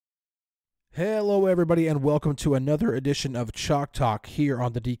Hello, everybody, and welcome to another edition of Chalk Talk here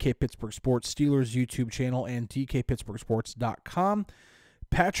on the DK Pittsburgh Sports Steelers YouTube channel and DKPittsburghSports.com.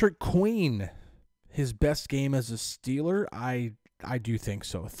 Patrick Queen, his best game as a Steeler? I do think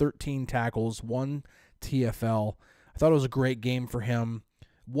so. 13 tackles, 1 TFL. I thought it was a great game for him.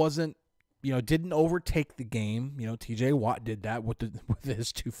 Didn't overtake the game. TJ Watt did that with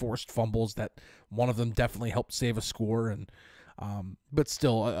his 2 forced fumbles that one of them definitely helped save a score, but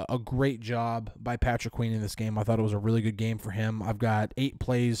still, a great job by Patrick Queen in this game. I thought it was a really good game for him. I've got 8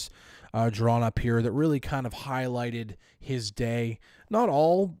 plays drawn up here that really kind of highlighted his day. Not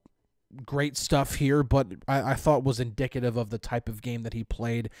all great stuff here, but I thought was indicative of the type of game that he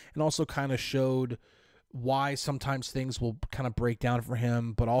played, and also kind of showed why sometimes things will kind of break down for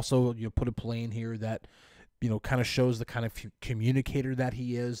him, but also put a play in here that kind of shows the kind of communicator that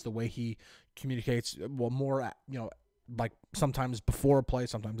he is, the way he communicates, more like sometimes before a play,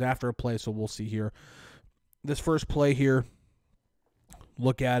 sometimes after a play. So we'll see here. This first play here,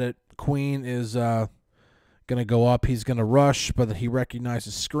 look at it. Queen is going to go up. He's going to rush, but he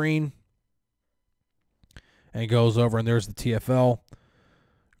recognizes screen. And he goes over, and there's the TFL.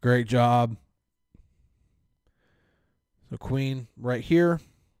 Great job. So Queen right here,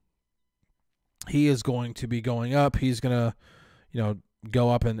 he is going to be going up. He's going to, go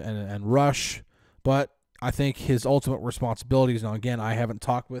up and rush. But I think his ultimate responsibilities, now again, I haven't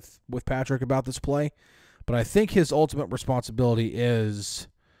talked with Patrick about this play, but I think his ultimate responsibility is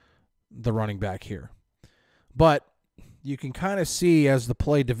the running back here. But you can kind of see as the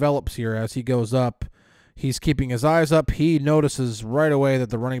play develops here, as he goes up, he's keeping his eyes up. He notices right away that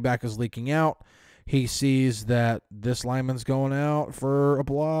the running back is leaking out. He sees that this lineman's going out for a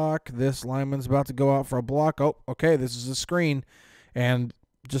block. This lineman's about to go out for a block. Oh, okay, this is a screen. And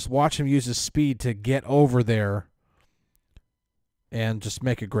just watch him use his speed to get over there and just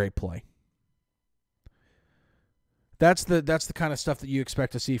make a great play. That's the kind of stuff that you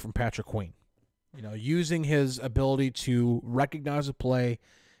expect to see from Patrick Queen. Using his ability to recognize a play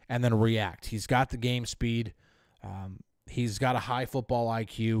and then react. He's got the game speed. He's got a high football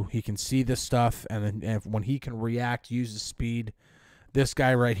IQ. He can see this stuff, and when he can react, use his speed. This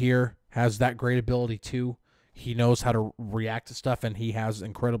guy right here has that great ability too. He knows how to react to stuff, and he has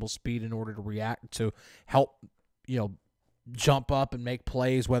incredible speed in order to react, to help, jump up and make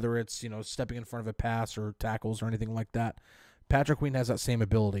plays, whether it's, stepping in front of a pass or tackles or anything like that. Patrick Queen has that same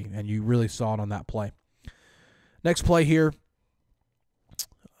ability, and you really saw it on that play. Next play here.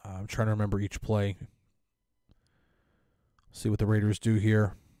 I'm trying to remember each play. See what the Raiders do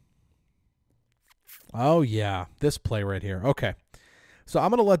here. Oh, yeah, this play right here. Okay, so I'm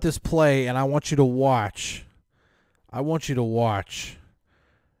going to let this play, and I want you to watch.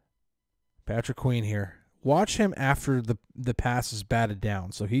 Patrick Queen here. Watch him after the pass is batted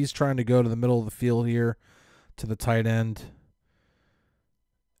down. So he's trying to go to the middle of the field here to the tight end.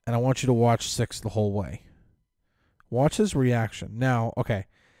 And I want you to watch 6 the whole way. Watch his reaction. Now, okay,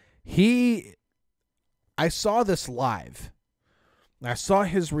 I saw this live. I saw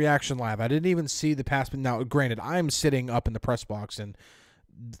his reaction live. I didn't even see the pass. Now, granted, I'm sitting up in the press box, and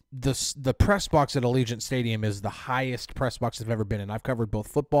the press box at Allegiant Stadium is the highest press box I've ever been in. I've covered both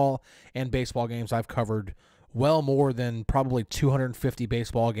football and baseball games. I've covered well more than probably 250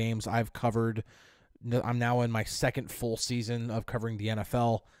 baseball games. I'm now in my 2nd full season of covering the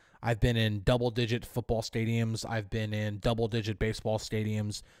NFL. I've been in double-digit football stadiums. I've been in double-digit baseball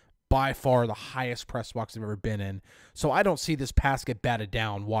stadiums. By far the highest press box I've ever been in. So I don't see this pass get batted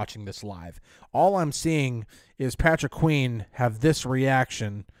down watching this live. All I'm seeing is Patrick Queen have this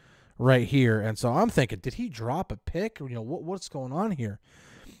reaction right here. And so I'm thinking, did he drop a pick? What's going on here?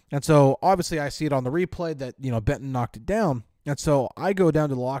 And so obviously I see it on the replay that, Benton knocked it down. And so I go down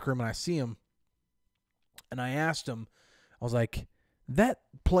to the locker room and I see him. And I asked him, I was like, that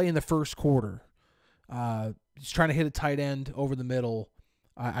play in the first quarter, he's trying to hit a tight end over the middle.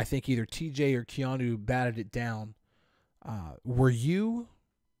 I think either TJ or Keanu batted it down. Were you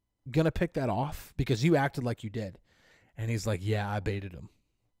going to pick that off? Because you acted like you did. And he's like, yeah, I baited him.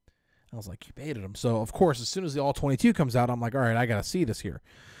 I was like, you baited him. So, of course, as soon as the All-22 comes out, I'm like, all right, I got to see this here.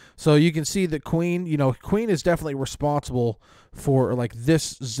 So you can see that Queen is definitely responsible for, like,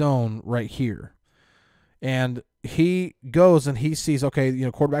 this zone right here. And he goes and he sees, okay,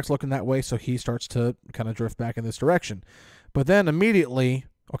 quarterback's looking that way, so he starts to kind of drift back in this direction. But then immediately,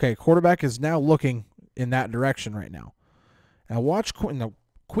 okay, quarterback is now looking in that direction right now. And watch Queen. Now,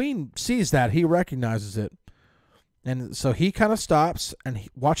 Queen sees that. He recognizes it. And so he kind of stops, and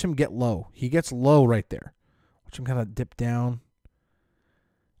watch him get low. He gets low right there. Watch him kind of dip down.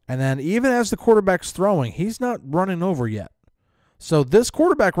 And then even as the quarterback's throwing, he's not running over yet. So this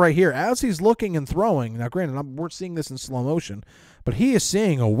quarterback right here, as he's looking and throwing, now granted, we're seeing this in slow motion, but he is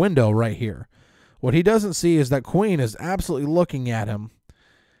seeing a window right here. What he doesn't see is that Queen is absolutely looking at him,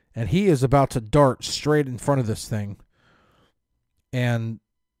 and he is about to dart straight in front of this thing. And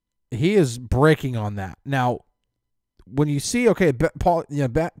he is breaking on that. Now, when you see, okay, Paul,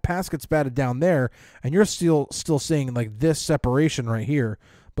 pass gets batted down there, and you're still seeing like this separation right here.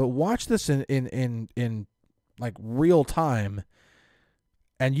 But watch this in like real time,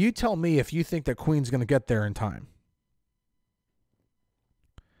 and you tell me if you think that Queen's going to get there in time.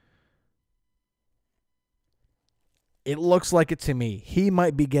 It looks like it to me. He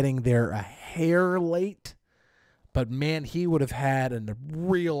might be getting there a hair late, but man, he would have had a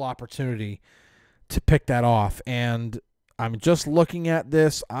real opportunity to pick that off. And I'm just looking at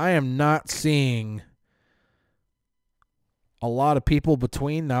this. I am not seeing a lot of people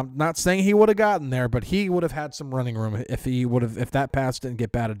between. Now, I'm not saying he would have gotten there, but he would have had some running room if that pass didn't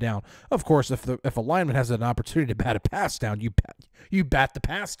get batted down. Of course, if a lineman has an opportunity to bat a pass down, you bat the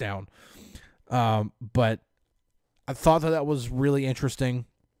pass down. But I thought that was really interesting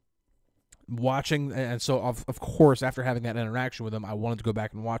watching, and so of course, after having that interaction with him, I wanted to go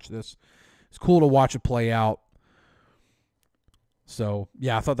back and watch this. It's cool to watch it play out. So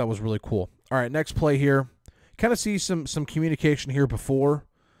yeah, I thought that was really cool. All right, next play here. Kind of see some communication here before,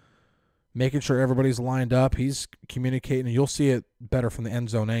 making sure everybody's lined up. He's communicating, and you'll see it better from the end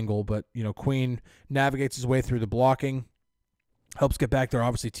zone angle. But Queen navigates his way through the blocking, helps get back there.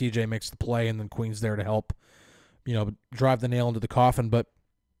 Obviously, TJ makes the play, and then Queen's there to help, drive the nail into the coffin. But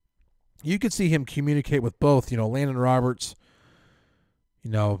you could see him communicate with both. Landon Roberts.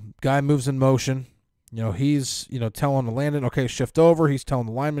 Guy moves in motion. He's telling the Landon, okay, shift over. He's telling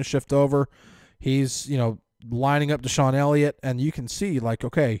the lineman, shift over. He's lining up Deshaun Elliott, and you can see, like,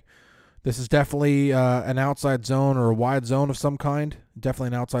 okay, this is definitely an outside zone or a wide zone of some kind. Definitely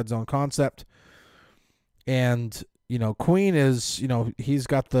an outside zone concept. And Queen is, he's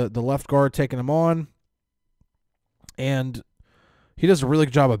got the left guard taking him on, and he does a really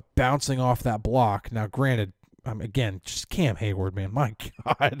good job of bouncing off that block. Now, granted, again, just Cam Hayward, man. My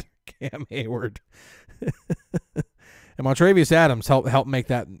God, Cam Hayward. And Montravius Adams helped make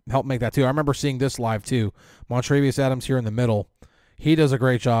that too. I remember seeing this live too. Montravius Adams here in the middle. He does a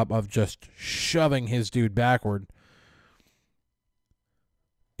great job of just shoving his dude backward.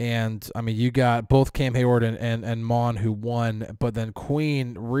 And you got both Cam Hayward and Mon who won, but then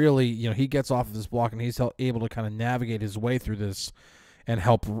Queen really, he gets off of this block, and he's able to kind of navigate his way through this and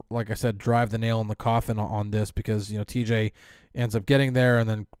help, like I said, drive the nail in the coffin on this, because TJ ends up getting there, and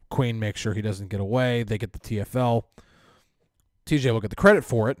then Queen makes sure he doesn't get away. They get the TFL. TJ will get the credit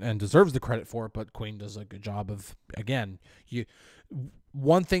for it and deserves the credit for it, but Queen does a good job of, again,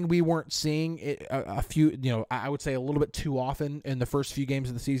 one thing we weren't seeing a few, I would say a little bit too often in the first few games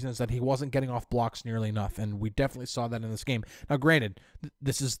of the season, is that he wasn't getting off blocks nearly enough, and we definitely saw that in this game. Now, granted,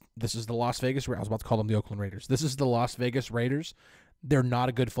 this is the Las Vegas Raiders. I was about to call them the Oakland Raiders. This is the Las Vegas Raiders. They're not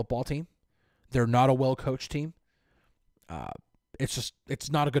a good football team. They're not a well-coached team.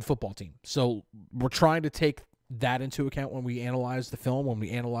 It's not a good football team. So we're trying to take that into account when we analyze the film, when we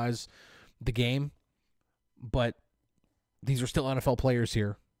analyze the game. But these are still NFL players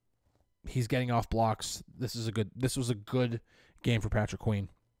here. He's getting off blocks. This was a good game for Patrick Queen.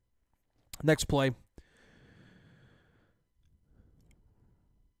 Next play.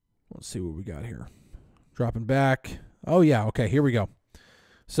 Let's see what we got here. Dropping back. Oh yeah, okay, here we go.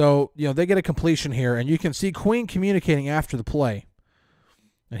 So, they get a completion here, and you can see Queen communicating after the play.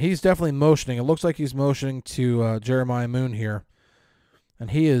 And he's definitely motioning. It looks like he's motioning to Jeremiah Moon here.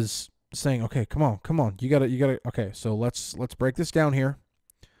 And he is saying, okay, come on. You gotta. Okay, so let's break this down here.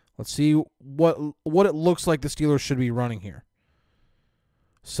 Let's see what it looks like the Steelers should be running here.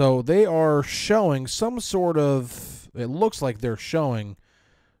 So they are showing some sort of, it looks like they're showing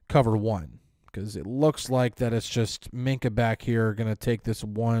cover one, because it looks like that it's just Minka back here going to take this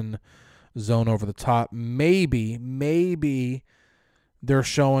one zone over the top. Maybe they're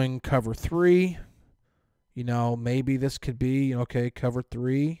showing cover three. Maybe this could be, okay, cover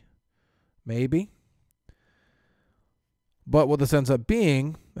three, maybe. But what this ends up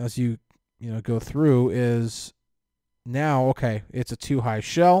being, as you go through, is now, okay, it's a two high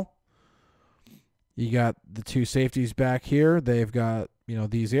shell. You got the two safeties back here. They've got,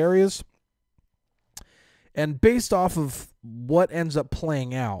 these areas. And based off of what ends up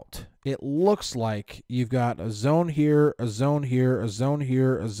playing out, it looks like you've got a zone here, a zone here, a zone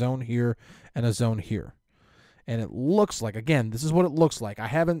here, a zone here, and a zone here. And it looks like, again, this is what it looks like.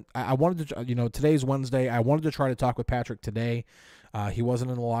 I wanted to, today's Wednesday. I wanted to try to talk with Patrick today. He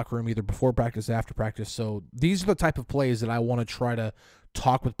wasn't in the locker room either before practice, after practice. So these are the type of plays that I want to try to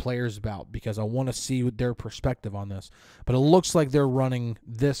talk with players about, because I want to see their perspective on this. But it looks like they're running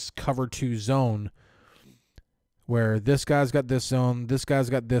this cover 2 zone, where this guy's got this zone, this guy's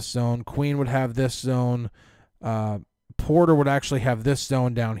got this zone. Queen would have this zone. Porter would actually have this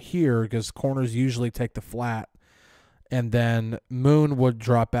zone down here, because corners usually take the flat. And then Moon would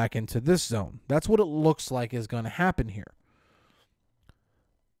drop back into this zone. That's what it looks like is going to happen here.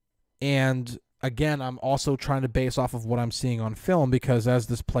 And again, I'm also trying to base off of what I'm seeing on film, because as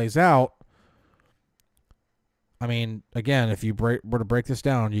this plays out, I mean, again, if you were to break this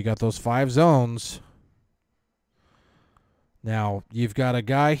down, you got those 5 zones. Now, you've got a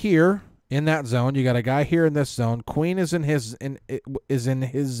guy here in that zone. You got a guy here in this zone. Queen is in his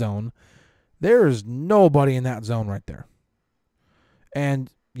zone. There is nobody in that zone right there. And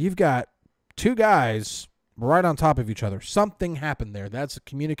you've got 2 guys right on top of each other. Something happened there. That's a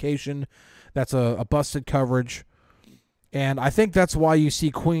communication. That's a busted coverage. And I think that's why you see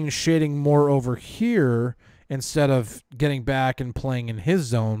Queen shading more over here instead of getting back and playing in his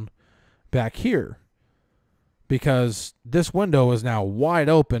zone back here. Because this window is now wide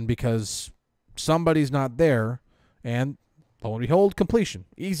open because somebody's not there. And lo and behold, completion.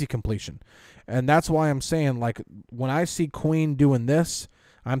 Easy completion. And that's why I'm saying, like, when I see Queen doing this,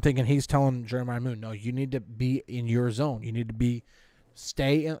 I'm thinking he's telling Jeremiah Moon, no, you need to be in your zone. You need to be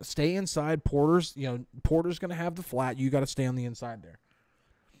stay inside. Porter's going to have the flat. You got to stay on the inside there.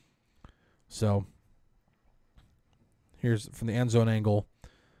 So here's from the end zone angle.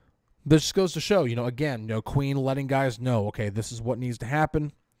 This just goes to show, again, Queen letting guys know, okay, this is what needs to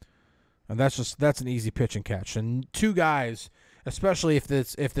happen. And that's an easy pitch and catch. And 2 guys, especially if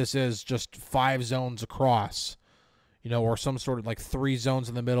this is just 5 zones across, or some sort of like 3 zones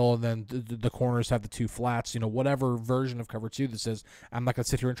in the middle, and then the corners have the 2 flats, whatever version of cover 2 this is. I'm not going to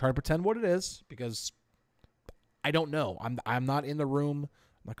sit here and try to pretend what it is, because I don't know. I'm not in the room.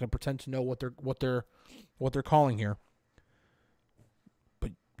 I'm not going to pretend to know what they're calling here.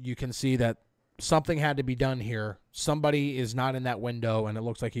 But you can see that something had to be done here. Somebody is not in that window, and it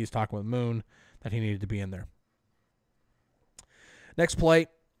looks like he's talking with Moon that he needed to be in there. Next play.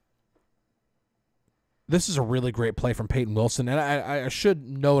 This is a really great play from Peyton Wilson. And I should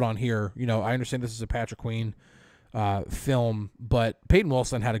note on here, I understand this is a Patrick Queen film, but Peyton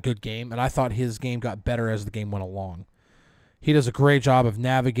Wilson had a good game, and I thought his game got better as the game went along. He does a great job of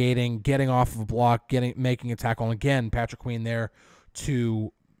navigating, getting off of a block, making a tackle. And again, Patrick Queen there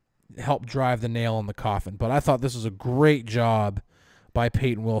to help drive the nail in the coffin. But I thought this was a great job by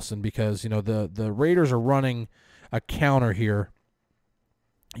Peyton Wilson, because, the Raiders are running a counter here.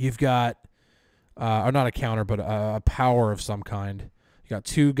 You've got or not a counter, but a power of some kind. You got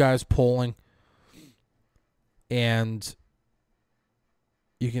 2 guys pulling, and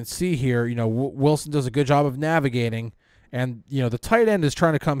you can see here, Wilson does a good job of navigating, and the tight end is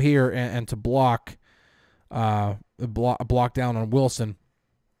trying to come here and to block down on Wilson,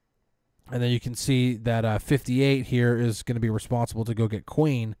 and then you can see that 58 here is going to be responsible to go get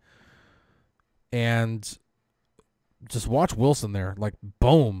Queen, and just watch Wilson there. Like,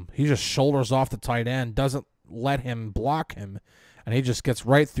 boom. He just shoulders off the tight end, doesn't let him block him, and he just gets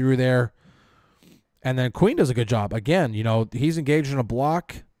right through there. And then Queen does a good job. Again, he's engaged in a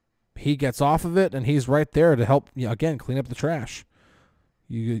block. He gets off of it, and he's right there to help, again, clean up the trash.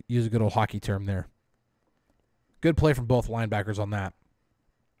 You use a good old hockey term there. Good play from both linebackers on that.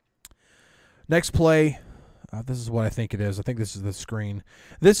 Next play. This is what I think it is. I think this is the screen.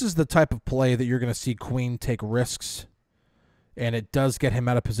 This is the type of play that you're going to see Queen take risks, and it does get him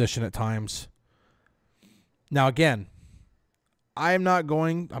out of position at times. Now, again, I'm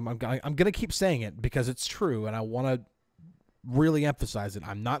going to keep saying it because it's true, and I want to really emphasize it.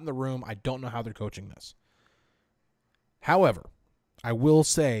 I'm not in the room. I don't know how they're coaching this. However, I will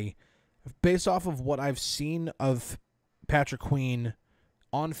say, based off of what I've seen of Patrick Queen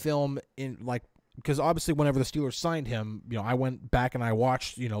on film, because obviously whenever the Steelers signed him, I went back and I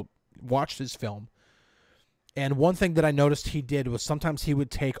watched his film. And one thing that I noticed he did was sometimes he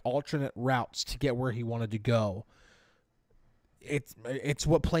would take alternate routes to get where he wanted to go. It's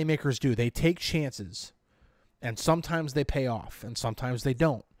what playmakers do. They take chances, and sometimes they pay off, and sometimes they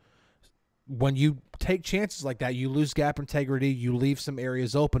don't. When you take chances like that, you lose gap integrity, you leave some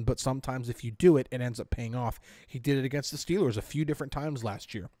areas open, but sometimes if you do it, it ends up paying off. He did it against the Steelers a few different times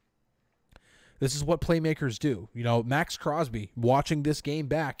last year. This is what playmakers do. You know, Max Crosby, watching this game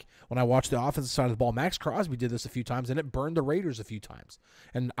back, when I watched the offensive side of the ball, Max Crosby did this a few times, and it burned the Raiders a few times.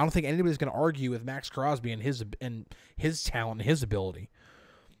 And I don't think anybody's going to argue with Max Crosby and his talent and his ability.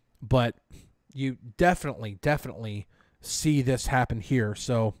 But you definitely see this happen here.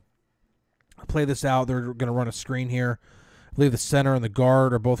 So I'll play this out. They're going to run a screen here. I believe the center and the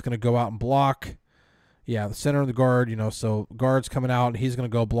guard are both going to go out and block. Yeah, the center and the guard, you know, so guard's coming out, and he's going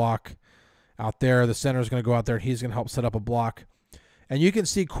to go block out there. The center is going to go out there, and he's going to help set up a block. And you can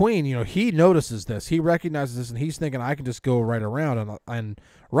see Queen, you know, he notices this. He recognizes this, and he's thinking, I can just go right around. And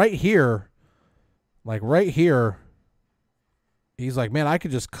right here, he's like, man, I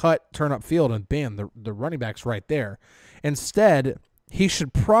could just turn up field, and bam, the running back's right there. Instead, he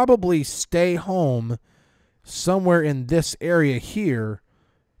should probably stay home somewhere in this area here,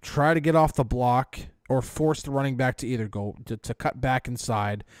 try to get off the block, or force the running back to either go to cut back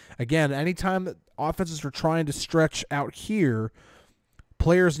inside. Again, anytime that offenses are trying to stretch out here,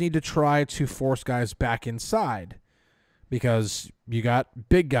 players need to try to force guys back inside, because you got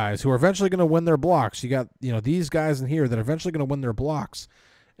big guys who are eventually going to win their blocks. You got, you know, these guys in here that are eventually going to win their blocks.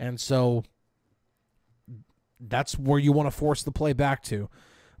 And so that's where you want to force the play back to.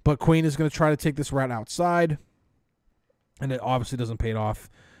 But Queen is going to try to take this route outside, and it obviously doesn't pay off.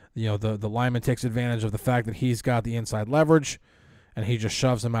 You know, the lineman takes advantage of the fact that he's got the inside leverage, and he just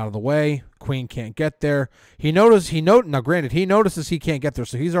shoves him out of the way. Queen can't get there. Now granted, he notices he can't get there,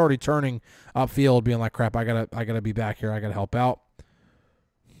 so he's already turning upfield, being like, crap, I gotta be back here. I gotta help out.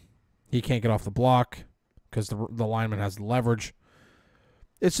 He can't get off the block because the lineman has the leverage.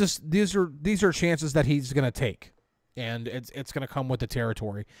 It's just these are chances that he's gonna take, and it's gonna come with the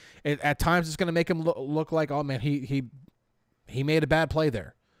territory. At times, it's gonna make him look like, oh man, he made a bad play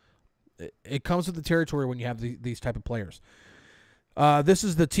there. It comes with the territory when you have these type of players. This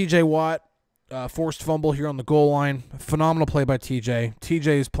is the TJ Watt forced fumble here on the goal line. Phenomenal play by TJ.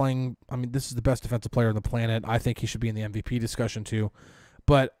 TJ is playing, I mean, this is the best defensive player on the planet. I think he should be in the MVP discussion too.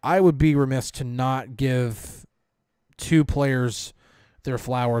 But I would be remiss to not give two players their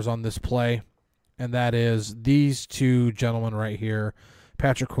flowers on this play, and that is these two gentlemen right here,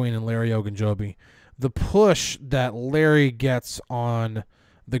 Patrick Queen and Larry Ogunjobi. The push that Larry gets on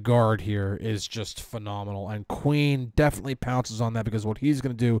the guard here is just phenomenal, and Queen definitely pounces on that, because what he's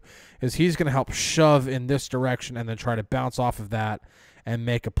going to do is he's going to help shove in this direction and then try to bounce off of that and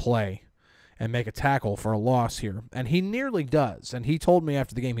make a play and make a tackle for a loss here. And he nearly does, and he told me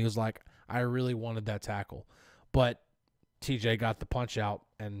after the game, he was like, I really wanted that tackle, but TJ got the punch out,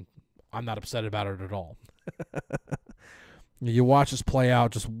 and I'm not upset about it at all. You watch this play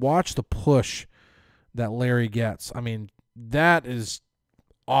out, just watch the push that Larry gets. I mean, that is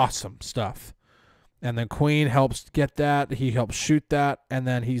awesome stuff. And then Queen helps get that. He helps shoot that, and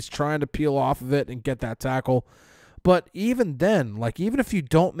then he's trying to peel off of it and get that tackle. But even then, like, even if you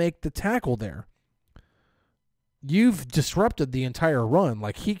don't make the tackle there, you've disrupted the entire run.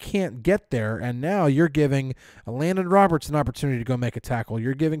 Like, he can't get there, and now you're giving Landon Roberts an opportunity to go make a tackle.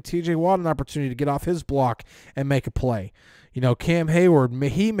 You're giving TJ Watt an opportunity to get off his block and make a play. You know, Cam Hayward,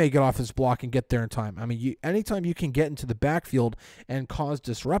 he may get off his block and get there in time. I mean, anytime you can get into the backfield and cause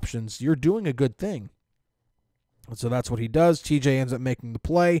disruptions, you're doing a good thing. And so that's what he does. TJ ends up making the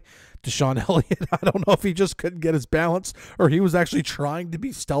play. Deshaun Elliott, I don't know if he just couldn't get his balance or he was actually trying to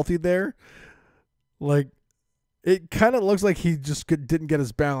be stealthy there. Like, it kind of looks like he just didn't get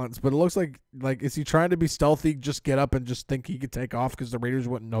his balance, but it looks like is he trying to be stealthy, just get up and just think he could take off because the Raiders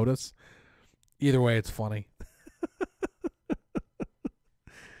wouldn't notice? Either way, it's funny.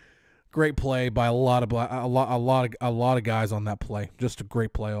 Great play by a lot of guys on that play. Just a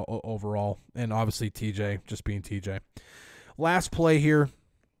great play overall, and obviously TJ just being TJ. Last play here.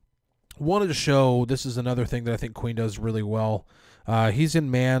 Wanted to show, this is another thing that I think Queen does really well. He's in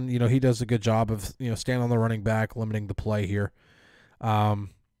man. You know, he does a good job of, you know, standing on the running back, limiting the play here. The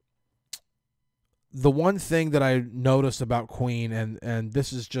one thing that I noticed about Queen, and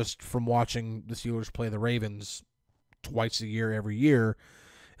this is just from watching the Steelers play the Ravens twice a year, every year,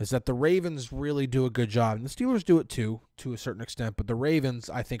 is that the Ravens really do a good job. And the Steelers do it too, to a certain extent, but the Ravens,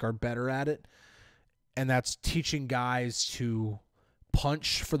 I think, are better at it. And that's teaching guys to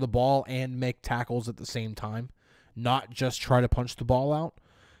punch for the ball and make tackles at the same time, not just try to punch the ball out.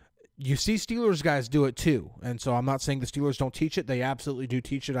 You see Steelers guys do it too. And so I'm not saying the Steelers don't teach it. They absolutely do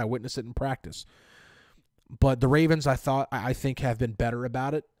teach it. I witness it in practice. But the Ravens, I think, have been better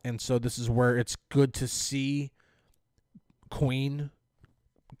about it. And so this is where it's good to see Queen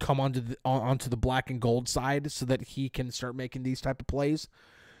come onto the black and gold side so that he can start making these type of plays.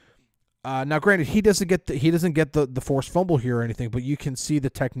 Now, granted, he doesn't get the forced fumble here or anything, but you can see the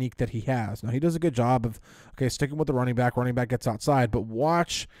technique that he has. Now, he does a good job of sticking with the running back. Running back gets outside, but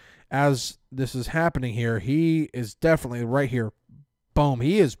watch as this is happening here. He is definitely right here. Boom!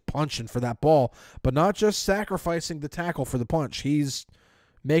 He is punching for that ball, but not just sacrificing the tackle for the punch. He's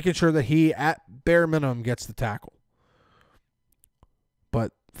making sure that he, at bare minimum, gets the tackle.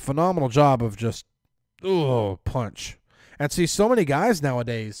 But phenomenal job of just punch. And see, so many guys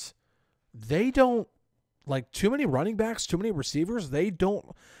nowadays, they don't, like, too many running backs, too many receivers, they don't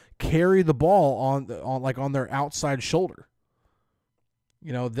carry the ball on their outside shoulder.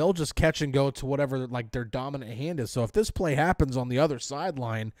 You know, they'll just catch and go to whatever, like, their dominant hand is. So if this play happens on the other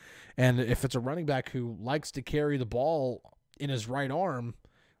sideline, and if it's a running back who likes to carry the ball in his right arm,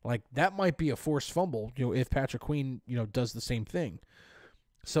 like, that might be a forced fumble, you know, if Patrick Queen, you know, does the same thing.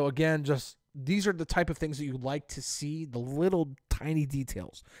 So again, just these are the type of things that you like to see, the little tiny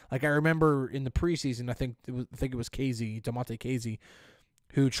details. Like, I remember in the preseason, I think it was Demonte Casey,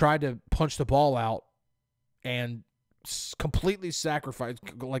 who tried to punch the ball out and completely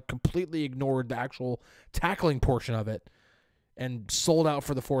completely ignored the actual tackling portion of it and sold out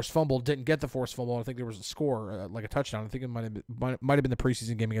for the forced fumble. Didn't get the forced fumble. I think there was a score, like a touchdown. I think it might have been the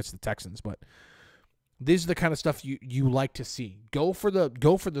preseason game against the Texans, but these are the kind of stuff you like to see. Go for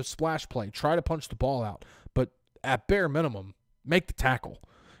the splash play. Try to punch the ball out, but at bare minimum, make the tackle.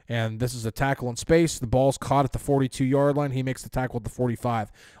 And this is a tackle in space. The ball's caught at the 42-yard line. He makes the tackle at the 45.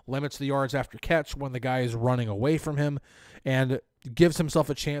 Limits the yards after catch when the guy is running away from him, and gives himself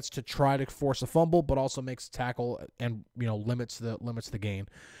a chance to try to force a fumble, but also makes a tackle and, you know, limits the gain.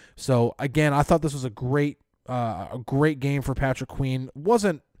 So again, I thought this was a great game for Patrick Queen.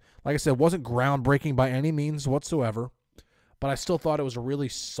 Wasn't, like I said, wasn't groundbreaking by any means whatsoever, but I still thought it was a really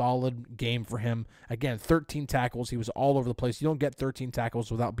solid game for him. Again, 13 tackles. He was all over the place. You don't get 13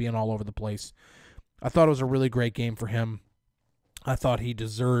 tackles without being all over the place. I thought it was a really great game for him. I thought he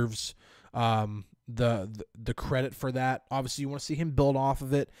deserves the credit for that. Obviously, you want to see him build off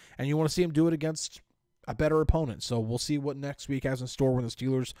of it, and you want to see him do it against a better opponent. So we'll see what next week has in store when the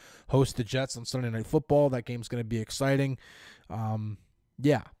Steelers host the Jets on Sunday Night Football. That game's going to be exciting.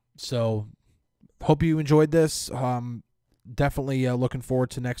 Yeah, so hope you enjoyed this. Definitely looking forward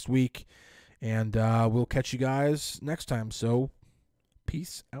to next week, and we'll catch you guys next time. So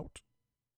peace out.